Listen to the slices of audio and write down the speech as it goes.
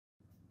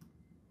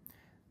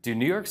Do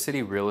New York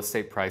City real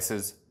estate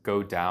prices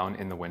go down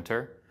in the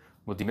winter?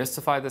 We'll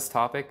demystify this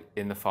topic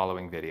in the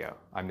following video.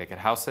 I'm Nick at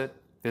Hauseit.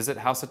 Visit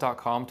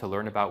Hauseit.com to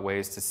learn about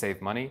ways to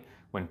save money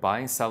when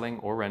buying, selling,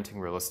 or renting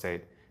real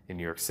estate in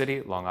New York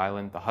City, Long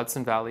Island, the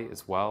Hudson Valley,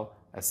 as well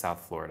as South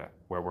Florida,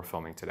 where we're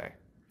filming today.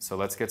 So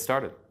let's get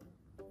started.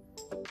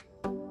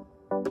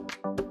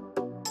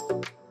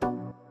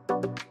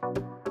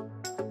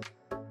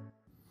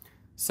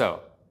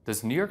 So,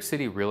 does New York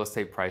City real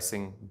estate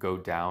pricing go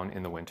down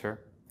in the winter?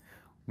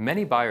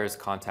 Many buyers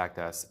contact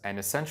us and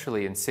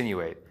essentially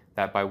insinuate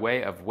that by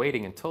way of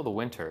waiting until the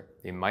winter,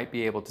 they might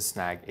be able to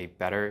snag a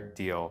better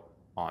deal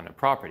on a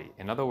property.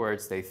 In other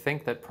words, they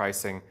think that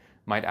pricing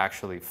might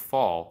actually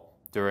fall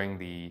during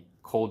the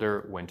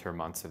colder winter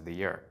months of the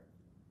year.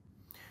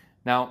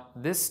 Now,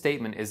 this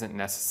statement isn't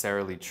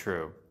necessarily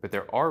true, but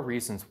there are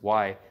reasons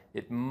why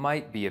it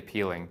might be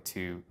appealing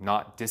to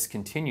not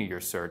discontinue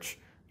your search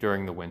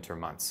during the winter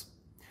months.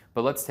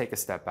 But let's take a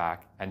step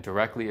back and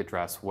directly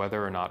address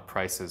whether or not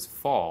prices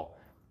fall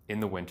in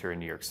the winter in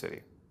New York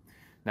City.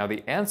 Now,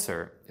 the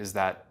answer is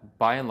that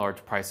by and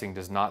large, pricing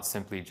does not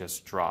simply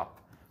just drop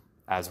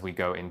as we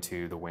go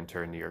into the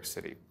winter in New York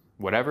City.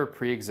 Whatever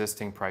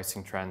pre-existing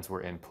pricing trends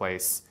were in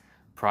place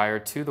prior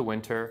to the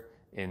winter,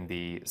 in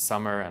the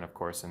summer, and of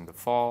course in the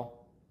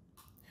fall,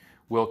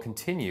 will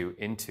continue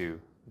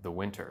into the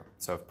winter.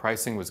 So if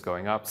pricing was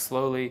going up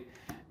slowly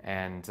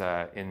and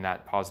in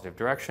that positive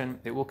direction,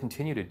 it will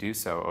continue to do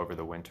so over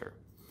the winter.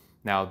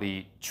 Now,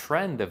 the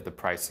trend of the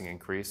pricing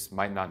increase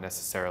might not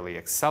necessarily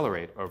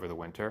accelerate over the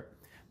winter,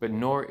 but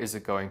nor is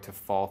it going to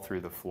fall through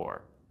the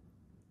floor.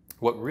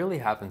 What really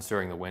happens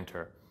during the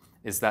winter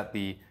is that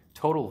the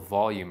total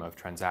volume of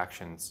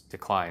transactions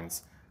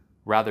declines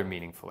rather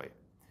meaningfully.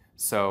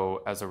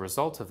 So as a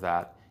result of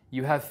that,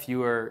 you have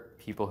fewer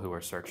people who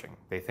are searching.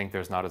 They think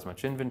there's not as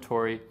much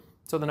inventory,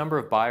 so the number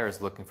of buyers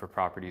looking for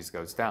properties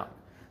goes down.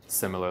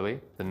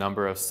 Similarly, the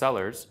number of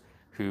sellers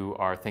who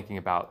are thinking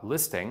about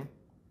listing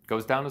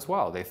goes down as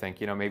well. They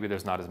think, maybe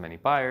there's not as many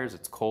buyers,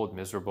 it's cold,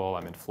 miserable,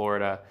 I'm in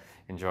Florida,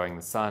 enjoying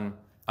the sun,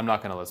 I'm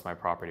not going to list my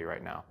property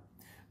right now.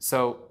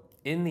 So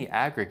in the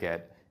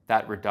aggregate,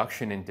 that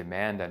reduction in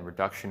demand and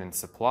reduction in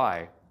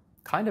supply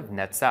kind of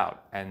nets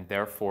out, and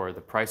therefore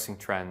the pricing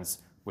trends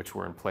which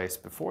were in place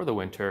before the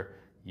winter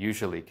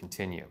usually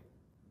continue.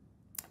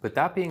 But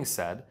that being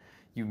said,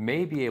 you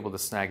may be able to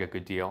snag a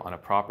good deal on a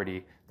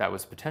property that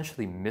was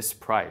potentially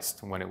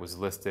mispriced when it was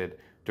listed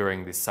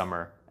during the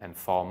summer and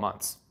fall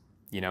months.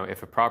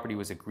 If a property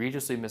was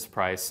egregiously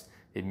mispriced,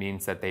 it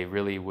means that they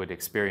really would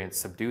experience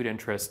subdued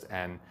interest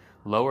and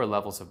lower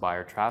levels of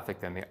buyer traffic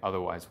than they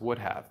otherwise would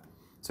have.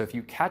 So if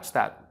you catch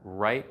that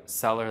right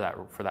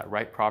seller for that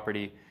right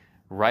property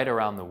right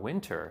around the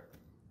winter,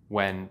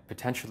 when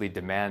potentially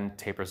demand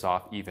tapers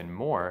off even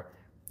more,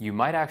 you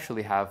might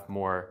actually have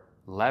more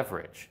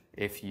leverage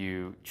if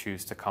you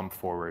choose to come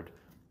forward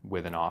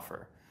with an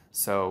offer.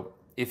 So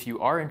if you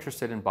are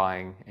interested in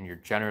buying and you're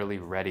generally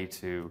ready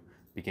to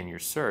begin your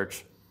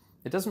search,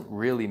 it doesn't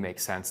really make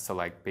sense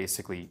to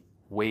basically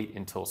wait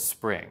until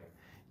spring.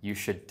 You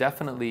should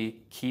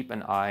definitely keep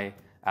an eye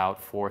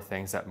out for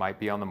things that might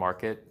be on the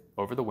market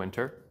over the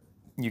winter.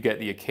 You get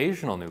the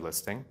occasional new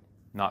listing,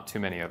 not too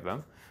many of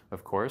them,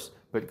 of course,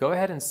 but go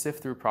ahead and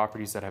sift through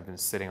properties that have been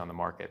sitting on the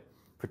market,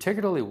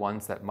 particularly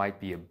ones that might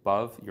be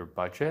above your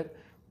budget,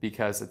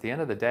 because at the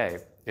end of the day,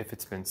 if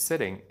it's been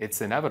sitting,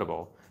 it's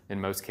inevitable in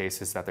most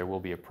cases that there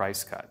will be a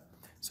price cut.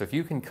 So if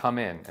you can come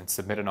in and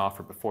submit an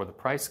offer before the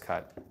price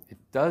cut, it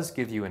does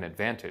give you an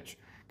advantage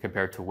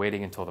compared to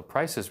waiting until the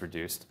price is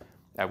reduced,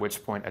 at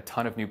which point a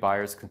ton of new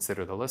buyers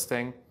consider the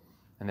listing,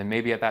 and then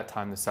maybe at that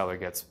time the seller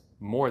gets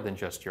more than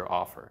just your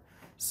offer.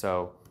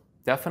 So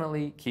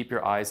definitely keep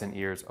your eyes and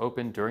ears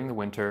open during the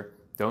winter.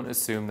 Don't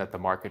assume that the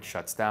market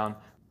shuts down,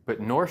 but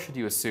nor should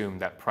you assume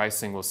that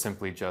pricing will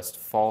simply just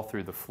fall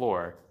through the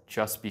floor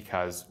just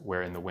because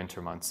we're in the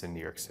winter months in New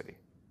York City.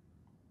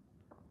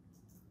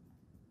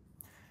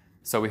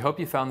 So we hope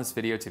you found this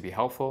video to be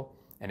helpful,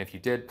 and if you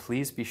did,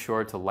 please be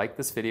sure to like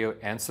this video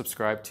and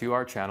subscribe to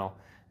our channel.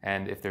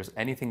 And if there's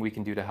anything we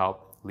can do to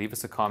help, leave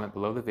us a comment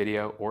below the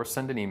video or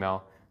send an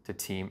email to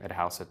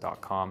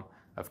team@hauseit.com.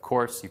 Of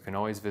course, you can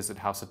always visit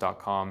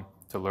Hauseit.com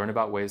to learn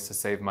about ways to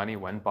save money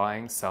when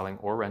buying, selling,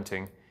 or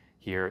renting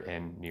here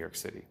in New York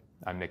City.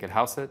 I'm Nick at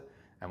Hauseit,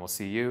 and we'll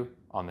see you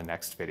on the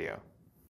next video.